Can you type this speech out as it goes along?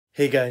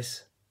Hey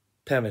guys,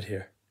 Pamit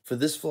here. For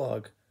this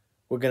vlog,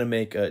 we're gonna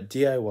make a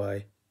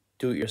DIY,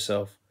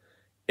 do-it-yourself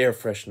air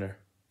freshener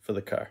for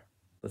the car.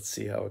 Let's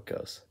see how it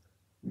goes.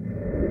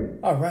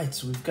 All right,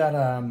 so we've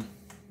got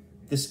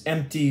this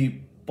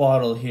empty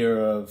bottle here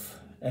of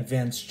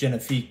Advanced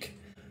Genifique,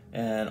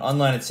 and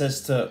online it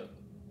says to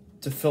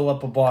fill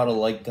up a bottle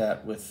like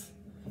that with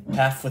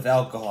half with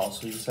alcohol.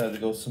 So we decided to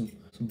go some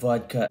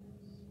vodka.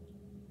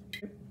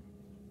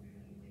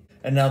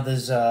 And now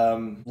there's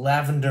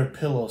lavender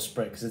pillow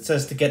spray, because it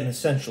says to get an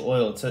essential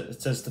oil.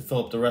 It says to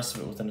fill up the rest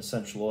of it with an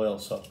essential oil,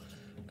 so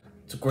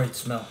it's a great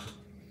smell.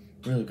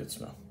 Really good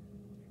smell.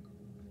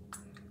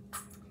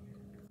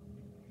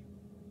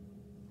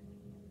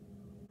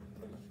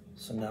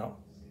 So now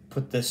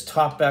put this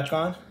top back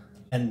on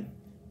and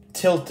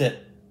tilt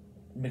it.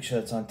 Make sure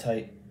it's on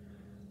tight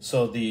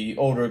so the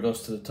odor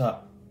goes to the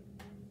top.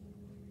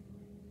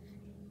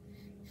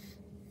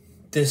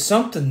 There's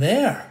something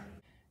there.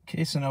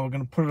 Okay, so now we're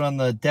going to put it on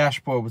the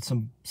dashboard with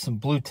some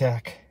blue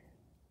tack.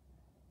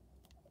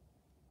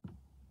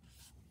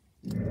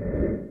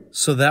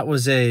 So that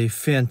was a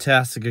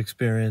fantastic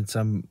experience.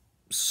 I'm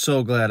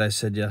so glad I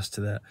said yes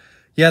to that.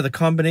 Yeah, the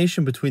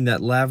combination between that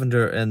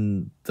lavender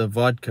and the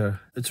vodka,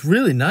 it's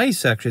really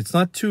nice actually. It's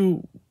not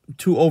too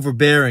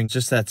overbearing,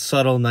 just that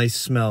subtle, nice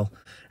smell.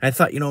 I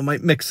thought, I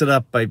might mix it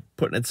up by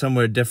putting it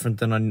somewhere different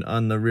than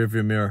on the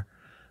rearview mirror.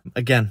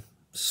 Again,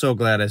 so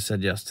glad I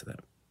said yes to that.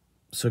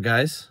 So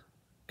guys,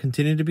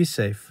 continue to be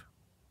safe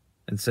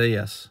and say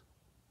yes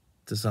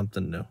to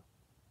something new.